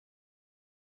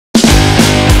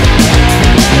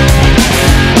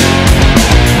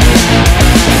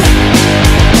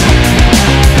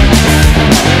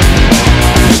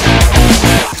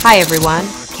Hi everyone,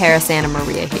 Cara Santa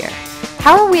Maria here.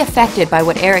 How are we affected by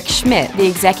what Eric Schmidt, the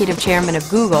executive chairman of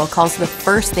Google, calls the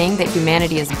first thing that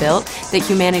humanity has built that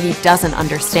humanity doesn't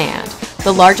understand?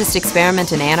 The largest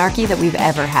experiment in anarchy that we've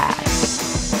ever had.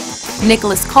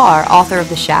 Nicholas Carr, author of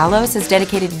The Shallows, has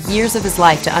dedicated years of his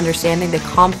life to understanding the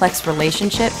complex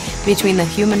relationship between the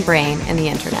human brain and the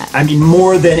internet. I mean,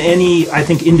 more than any, I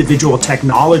think, individual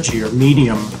technology or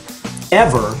medium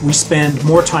ever, we spend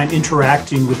more time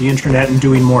interacting with the internet and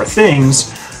doing more things,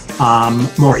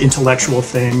 more intellectual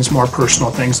things, more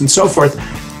personal things, and so forth.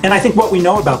 And I think what we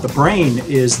know about the brain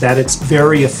is that it's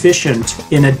very efficient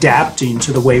in adapting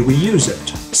to the way we use it.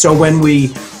 So when we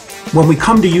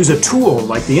come to use a tool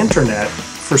like the internet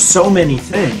for so many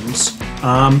things,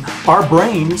 our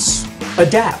brains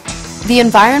adapt. The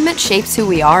environment shapes who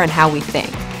we are and how we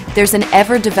think. There's an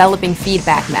ever-developing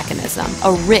feedback mechanism,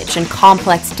 a rich and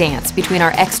complex dance between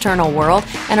our external world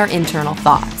and our internal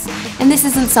thoughts. And this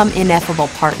isn't some ineffable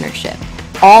partnership.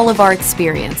 All of our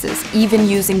experiences, even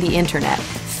using the internet,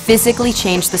 physically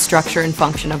change the structure and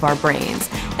function of our brains.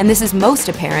 And this is most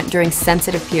apparent during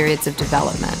sensitive periods of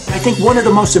development. I think one of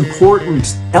the most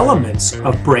important elements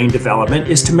of brain development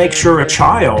is to make sure a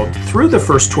child, through the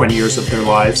first 20 years of their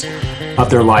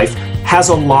life, has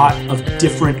a lot of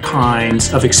different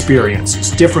kinds of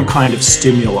experiences, different kind of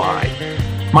stimuli.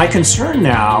 My concern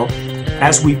now,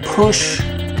 as we push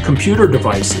computer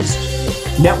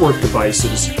devices, network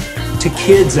devices, to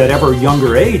kids at ever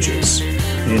younger ages,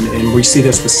 and we see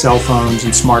this with cell phones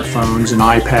and smartphones and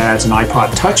iPads and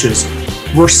iPod touches,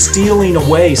 we're stealing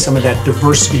away some of that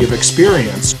diversity of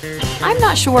experience. I'm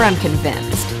not sure I'm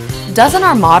convinced. Doesn't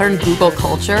our modern Google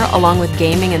culture, along with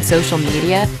gaming and social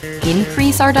media,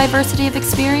 increase our diversity of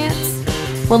experience?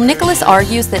 Well, Nicholas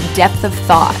argues that depth of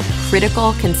thought,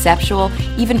 critical, conceptual,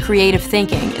 even creative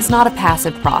thinking is not a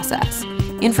passive process.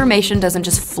 Information doesn't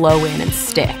just flow in and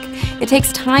stick. It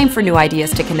takes time for new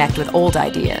ideas to connect with old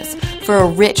ideas, for a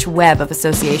rich web of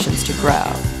associations to grow.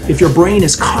 If your brain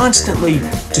is constantly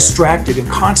distracted and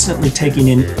constantly taking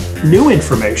in new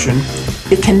information,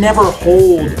 it can never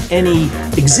hold any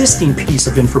existing piece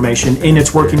of information in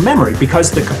its working memory because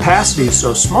the capacity is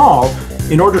so small.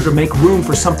 In order to make room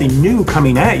for something new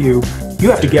coming at you, you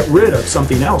have to get rid of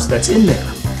something else that's in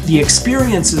there. The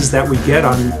experiences that we get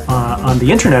on the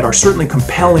internet are certainly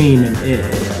compelling,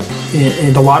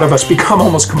 and a lot of us become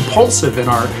almost compulsive in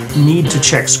our need to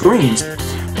check screens.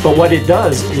 But what it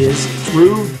does is,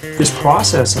 through this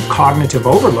process of cognitive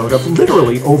overload, of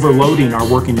literally overloading our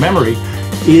working memory,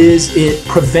 is it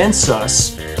prevents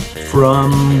us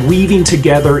from weaving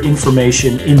together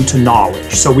information into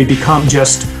knowledge. So we become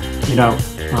just,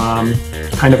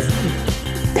 kind of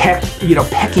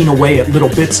pecking away at little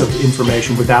bits of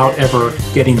information without ever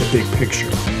getting the big picture.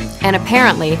 And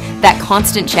apparently, that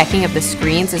constant checking of the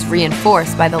screens is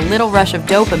reinforced by the little rush of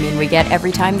dopamine we get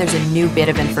every time there's a new bit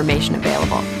of information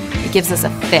available. It gives us a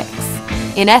fix.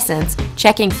 In essence,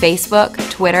 checking Facebook,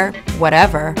 Twitter,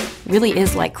 whatever, really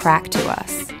is like crack to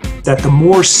us. That the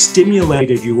more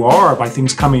stimulated you are by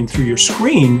things coming through your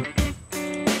screen,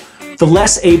 the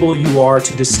less able you are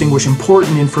to distinguish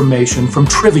important information from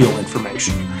trivial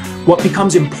information. What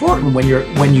becomes important when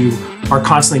you are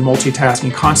constantly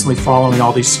multitasking, constantly following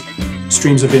all these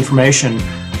streams of information,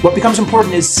 what becomes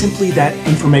important is simply that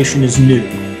information is new.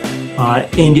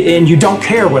 And you don't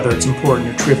care whether it's important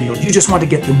or trivial, you just want to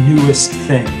get the newest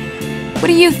thing. What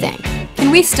do you think? Can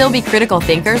we still be critical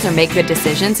thinkers or make good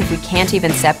decisions if we can't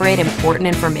even separate important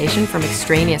information from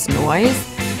extraneous noise?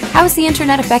 How is the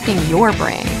internet affecting your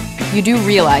brain? You do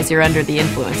realize you're under the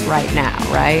influence right now,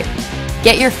 right?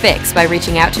 Get your fix by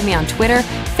reaching out to me on Twitter,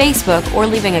 Facebook, or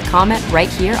leaving a comment right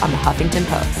here on the Huffington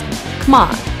Post. Come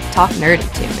on, talk nerdy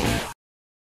to me.